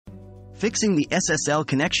Fixing the SSL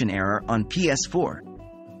connection error on PS4.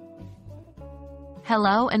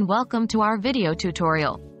 Hello and welcome to our video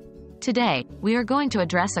tutorial. Today, we are going to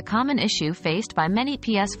address a common issue faced by many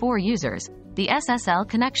PS4 users, the SSL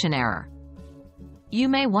connection error. You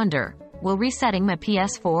may wonder, will resetting my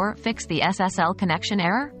PS4 fix the SSL connection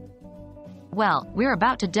error? Well, we're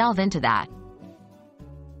about to delve into that.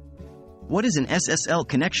 What is an SSL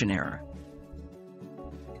connection error?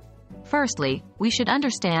 Firstly, we should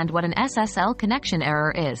understand what an SSL connection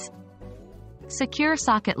error is. Secure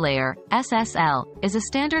Socket Layer, SSL, is a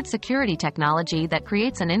standard security technology that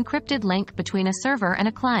creates an encrypted link between a server and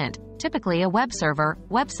a client, typically a web server,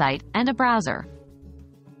 website, and a browser.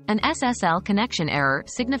 An SSL connection error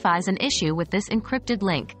signifies an issue with this encrypted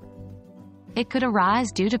link. It could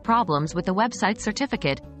arise due to problems with the website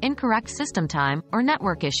certificate, incorrect system time, or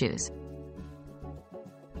network issues.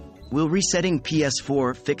 Will resetting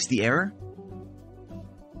PS4 fix the error?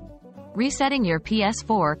 Resetting your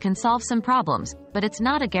PS4 can solve some problems, but it's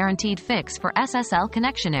not a guaranteed fix for SSL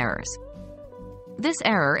connection errors. This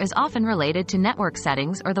error is often related to network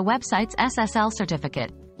settings or the website's SSL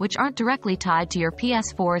certificate, which aren't directly tied to your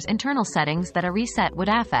PS4's internal settings that a reset would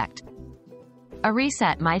affect. A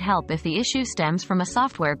reset might help if the issue stems from a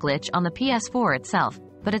software glitch on the PS4 itself,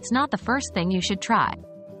 but it's not the first thing you should try.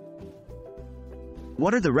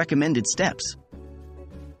 What are the recommended steps?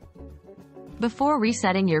 Before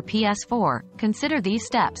resetting your PS4, consider these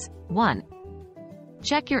steps. 1.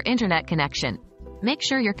 Check your internet connection. Make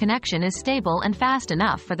sure your connection is stable and fast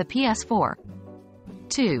enough for the PS4.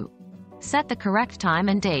 2. Set the correct time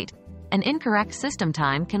and date. An incorrect system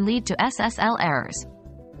time can lead to SSL errors.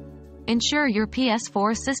 Ensure your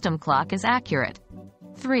PS4 system clock is accurate.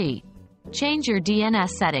 3. Change your DNS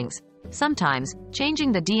settings. Sometimes,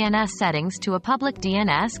 changing the DNS settings to a public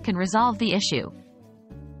DNS can resolve the issue.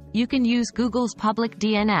 You can use Google's public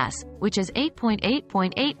DNS, which is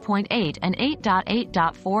 8.8.8.8 and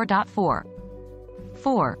 8.8.4.4.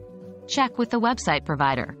 4. Check with the website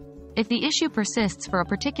provider. If the issue persists for a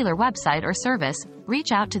particular website or service,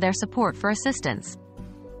 reach out to their support for assistance.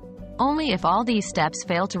 Only if all these steps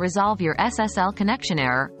fail to resolve your SSL connection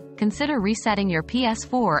error, consider resetting your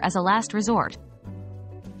PS4 as a last resort.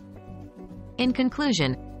 In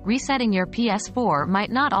conclusion, resetting your PS4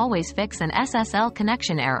 might not always fix an SSL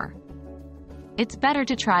connection error. It's better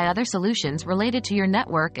to try other solutions related to your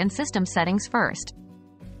network and system settings first.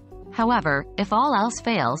 However, if all else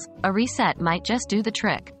fails, a reset might just do the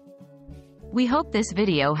trick. We hope this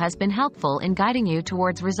video has been helpful in guiding you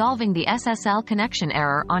towards resolving the SSL connection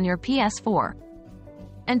error on your PS4.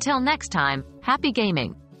 Until next time, happy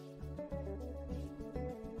gaming!